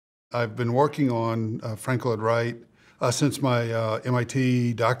I've been working on Frank Lloyd Wright since my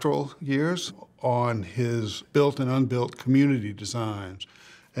MIT doctoral years on his built and unbuilt community designs.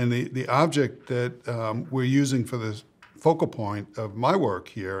 And the object that we're using for the focal point of my work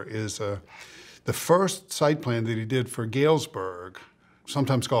here is the first site plan that he did for Galesburg,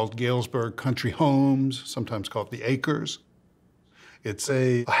 sometimes called Galesburg Country Homes, sometimes called the Acres. It's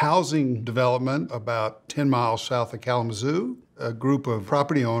a housing development about 10 miles south of Kalamazoo. A group of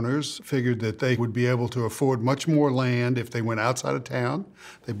property owners figured that they would be able to afford much more land if they went outside of town.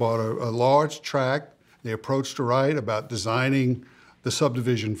 They bought a large tract. They approached Wright about designing the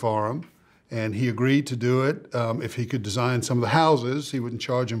subdivision for them, and he agreed to do it. If he could design some of the houses, he wouldn't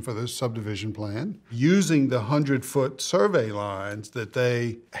charge him for the subdivision plan. Using the 100-foot survey lines that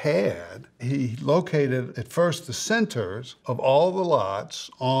they had, he located at first the centers of all the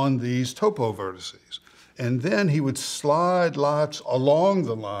lots on these topo vertices. And then he would slide lots along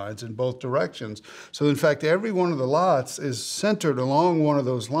the lines in both directions. So in fact, every one of the lots is centered along one of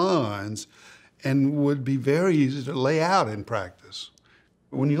those lines and would be very easy to lay out in practice.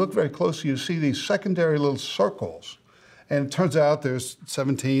 When you look very closely, you see these secondary little circles. And it turns out there's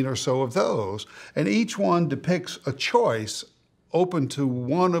 17 or so of those. And each one depicts a choice open to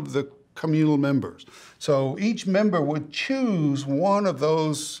one of the communal members. So each member would choose one of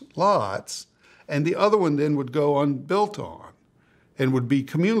those lots, and the other one then would go unbuilt on and would be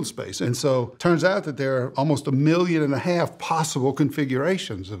communal space. And so it turns out that there are almost 1.5 million possible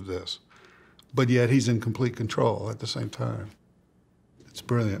configurations of this, but yet he's in complete control at the same time. It's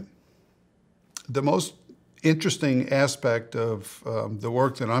brilliant. The most interesting aspect of the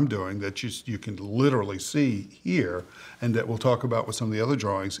work that I'm doing that you can literally see here, and that we'll talk about with some of the other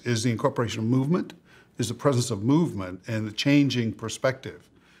drawings, is the incorporation of movement, is the presence of movement and the changing perspective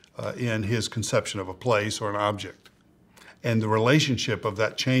in his conception of a place or an object, and the relationship of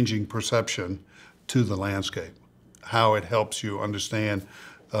that changing perception to the landscape, how it helps you understand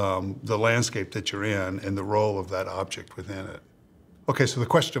the landscape that you're in and the role of that object within it. Okay, so the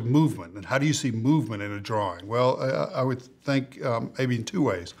question of movement, and how do you see movement in a drawing? Well, I would think maybe in two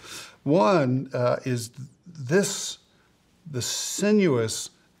ways. One is the sinuous,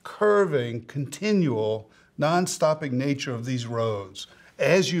 curving, continual, non-stopping nature of these roads.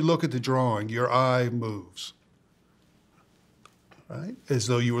 As you look at the drawing, your eye moves, right? As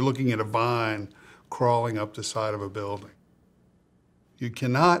though you were looking at a vine crawling up the side of a building. You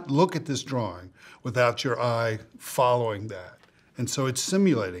cannot look at this drawing without your eye following that. And so it's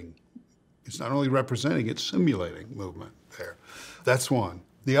simulating. It's not only representing, it's simulating movement there. That's one.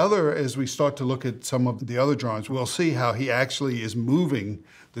 The other, as we start to look at some of the other drawings, we'll see how he actually is moving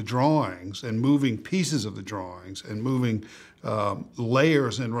the drawings and moving pieces of the drawings and moving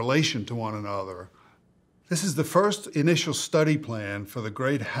layers in relation to one another. This is the first initial study plan for the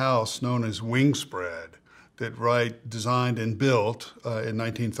great house known as Wingspread that Wright designed and built in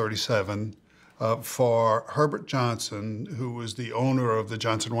 1937 for Herbert Johnson, who was the owner of the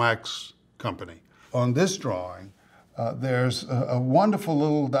Johnson Wax Company. On this drawing, there's a wonderful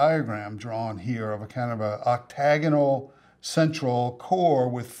little diagram drawn here of a kind of an octagonal central core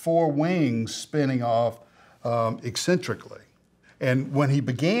with 4 wings spinning off eccentrically. And when he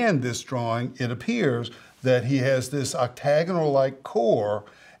began this drawing, it appears that he has this octagonal-like core,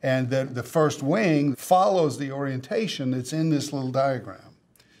 and that the first wing follows the orientation that's in this little diagram.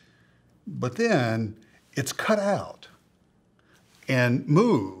 But then it's cut out and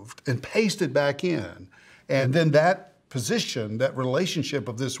moved and pasted back in. And then that position, that relationship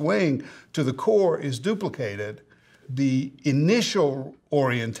of this wing to the core is duplicated. The initial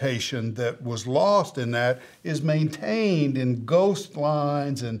orientation that was lost in that is maintained in ghost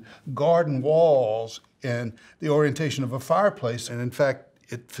lines and garden walls and the orientation of a fireplace. And in fact,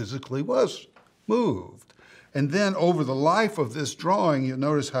 it physically was moved. And then over the life of this drawing, you'll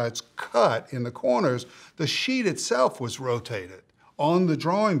notice how it's cut in the corners. The sheet itself was rotated on the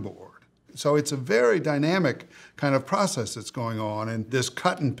drawing board. So it's a very dynamic kind of process that's going on. And this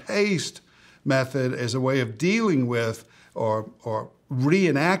cut and paste method is a way of dealing with or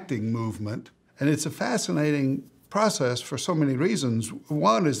reenacting movement. And it's a fascinating process for so many reasons.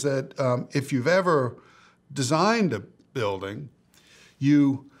 One is that if you've ever designed a building,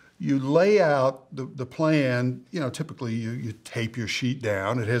 you lay out the plan. You know, typically you tape your sheet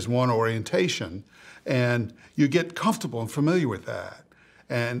down. It has one orientation, and you get comfortable and familiar with that.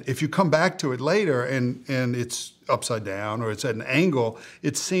 And if you come back to it later and it's upside down or it's at an angle,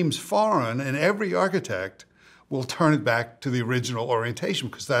 it seems foreign, and every architect will turn it back to the original orientation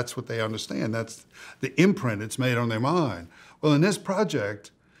because that's what they understand. That's the imprint it's made on their mind. Well, in this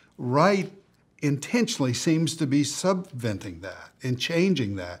project, Wright intentionally seems to be subventing that and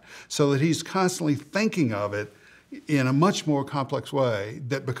changing that so that he's constantly thinking of it in a much more complex way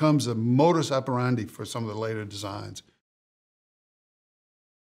that becomes a modus operandi for some of the later designs.